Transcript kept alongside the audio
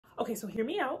Okay, so hear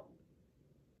me out.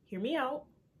 Hear me out.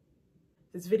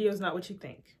 This video is not what you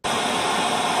think.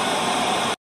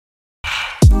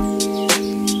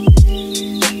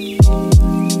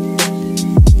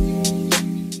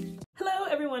 Hello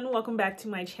everyone, welcome back to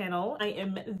my channel. I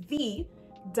am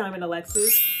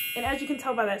Thediamondalexis, and as you can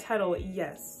tell by that title,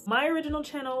 yes, my original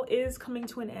channel is coming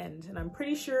to an end, and I'm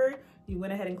pretty sure you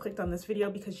went ahead and clicked on this video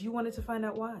because you wanted to find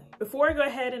out why. Before I go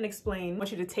ahead and explain, I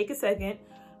want you to take a second,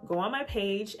 go on my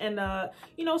page and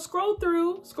scroll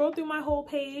through my whole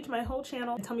page, my whole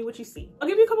channel, and tell me what you see. I'll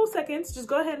give you a couple seconds. Just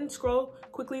go ahead and scroll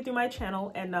quickly through my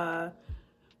channel and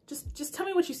just tell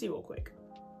me what you see real quick.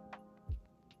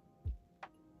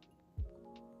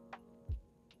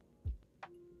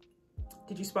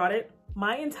 Did you spot it?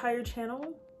 My entire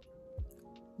channel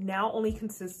now only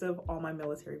consists of all my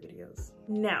military videos.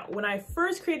 Now, when I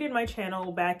first created my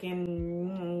channel back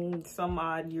in some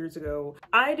odd years ago,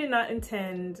 I did not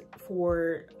intend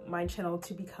for my channel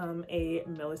to become a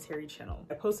military channel.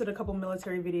 I posted a couple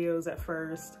military videos at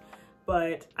first,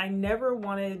 but I never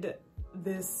intended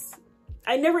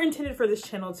for this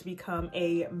channel to become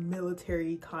a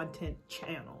military content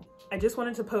channel. I just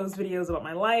wanted to post videos about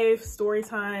my life, story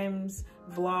times,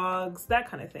 vlogs, that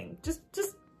kind of thing. Just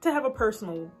to have a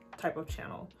personal type of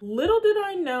channel. Little did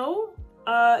I know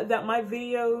that my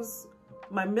videos,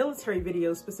 my military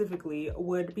videos specifically,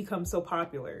 would become so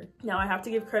popular. Now I have to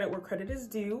give credit where credit is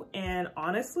due, and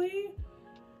honestly,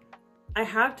 I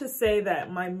have to say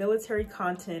that my military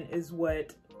content is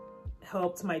what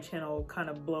helped my channel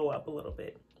kind of blow up a little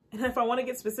bit. And if I want to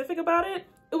get specific about it,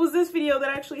 it was this video that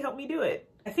actually helped me do it.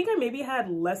 I think I maybe had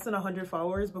less than 100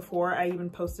 followers before I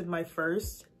even posted my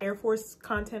first Air Force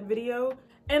content video.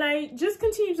 And I just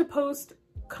continued to post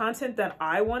content that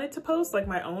I wanted to post, like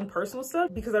my own personal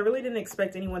stuff, because I really didn't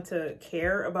expect anyone to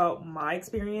care about my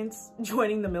experience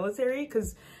joining the military,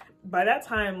 because by that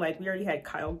time, like, we already had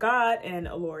Kaale and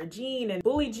Laura Jean and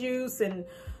Bully Juice and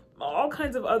all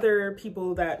kinds of other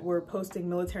people that were posting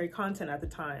military content at the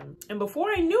time. And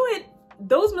before I knew it,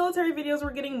 those military videos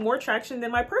were getting more traction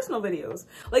than my personal videos.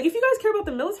 Like, if you guys care about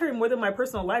the military more than my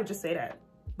personal life, just say that.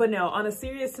 But no, on a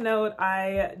serious note,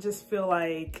 I just feel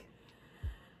like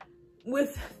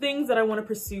with things that I want to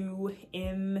pursue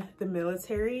in the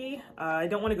military, I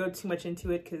don't want to go too much into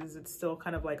it because it's still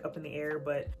kind of like up in the air,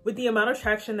 but with the amount of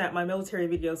traction that my military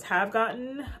videos have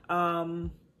gotten, I've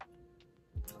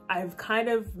kind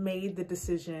of made the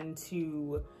decision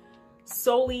to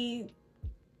solely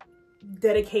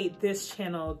dedicate this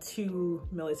channel to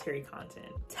military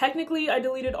content. Technically, I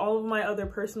deleted all of my other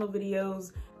personal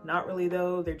videos. Not really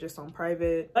though, they're just on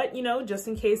private. But you know, just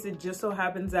in case it just so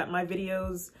happens that my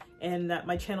videos and that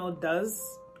my channel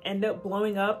does end up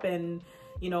blowing up and,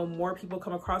 you know, more people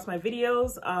come across my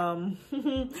videos,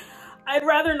 I'd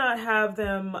rather not have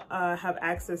them have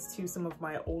access to some of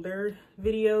my older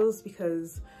videos,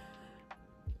 because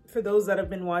for those that have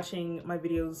been watching my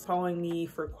videos, following me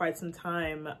for quite some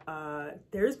time,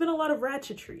 there's been a lot of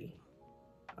ratchetry.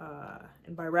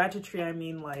 And by ratchetry, I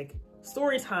mean like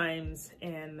story times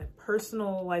and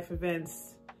personal life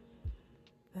events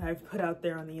that I've put out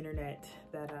there on the internet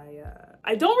that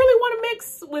I don't really want to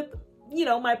mix with, you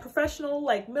know, my professional,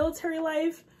 like, military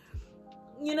life.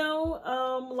 You know,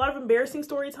 a lot of embarrassing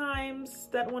story times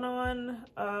that went on,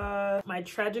 my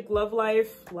tragic love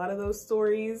life, a lot of those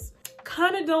stories.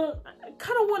 Kind of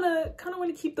want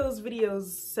to keep those videos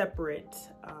separate.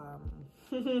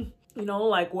 You know,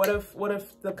 like, what if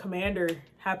the commander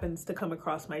happens to come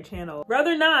across my channel?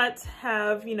 Rather not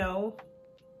have, you know,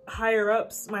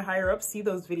 my higher ups see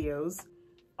those videos.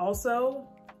 Also,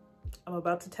 I'm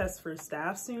about to test for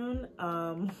staff soon,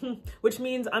 which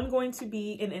means I'm going to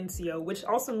be an NCO, which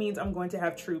also means I'm going to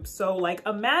have troops. So, like,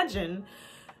 imagine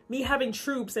me having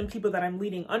troops and people that I'm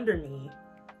leading under me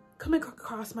coming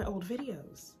across my old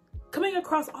videos, coming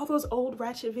across all those old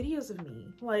ratchet videos of me.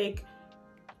 Like,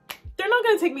 they're not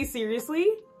gonna take me seriously.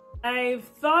 I've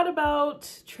thought about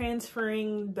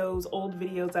transferring those old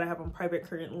videos that I have on private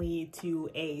currently to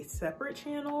a separate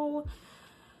channel,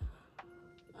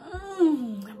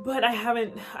 but I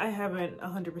haven't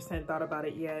 100% thought about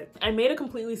it yet. I made a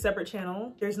completely separate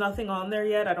channel. There's nothing on there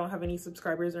yet. I don't have any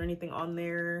subscribers or anything on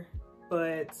there,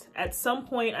 but at some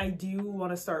point I do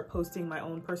want to start posting my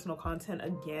own personal content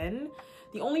again.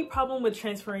 The only problem with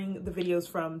transferring the videos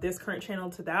from this current channel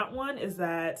to that one is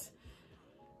that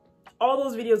all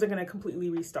those videos are going to completely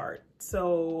restart.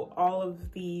 So all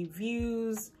of the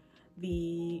views,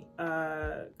 the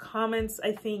comments,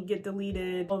 I think, get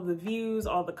deleted. All of the views,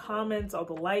 all the comments, all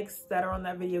the likes that are on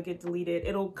that video get deleted.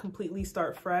 It'll completely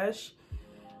start fresh.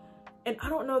 And I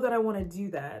don't know that I want to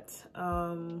do that.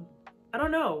 I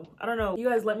don't know. You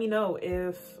guys let me know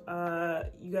if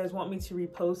you guys want me to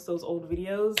repost those old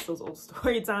videos, those old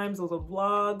story times, those old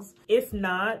vlogs. If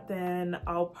not, then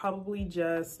I'll probably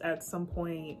just at some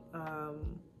point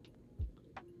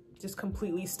just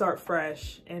completely start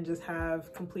fresh and just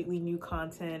have completely new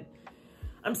content.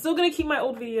 I'm still gonna keep my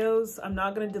old videos. I'm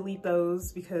not gonna delete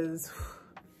those because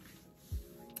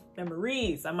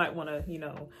memories. I might wanna, you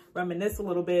know, reminisce a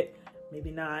little bit.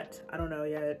 Maybe not, I don't know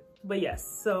yet. But yes,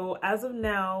 so as of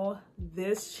now,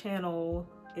 this channel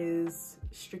is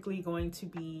strictly going to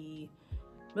be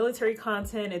military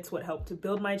content. It's what helped to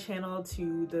build my channel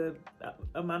to the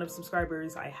amount of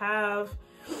subscribers I have.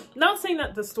 Not saying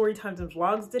that the story times and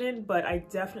vlogs didn't, but I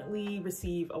definitely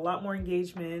receive a lot more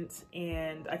engagement,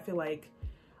 and I feel like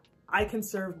I can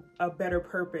serve a better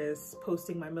purpose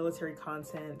posting my military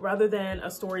content rather than a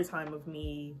story time of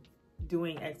me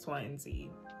doing X, Y, and Z.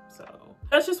 So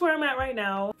that's just where I'm at right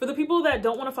now. For the people that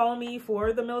don't want to follow me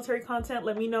for the military content,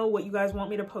 let me know what you guys want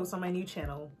me to post on my new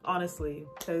channel, honestly,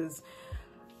 because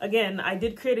again, I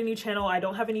did create a new channel. I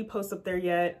don't have any posts up there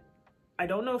yet. I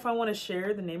don't know if I want to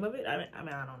share the name of it. I mean,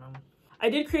 I don't know. I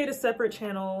did create a separate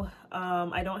channel.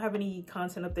 I don't have any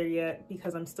content up there yet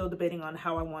because I'm still debating on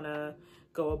how I want to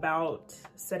go about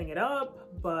setting it up.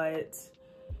 But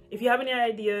if you have any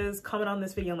ideas, comment on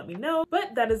this video and let me know.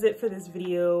 But that is it for this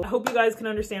video. I hope you guys can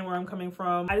understand where I'm coming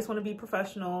from. I just want to be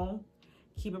professional,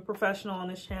 keep it professional on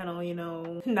this channel, you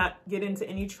know, not get into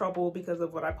any trouble because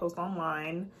of what I post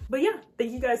online. But yeah,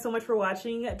 thank you guys so much for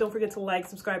watching. Don't forget to like,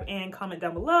 subscribe, and comment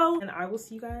down below. And I will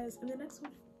see you guys in the next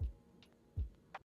one.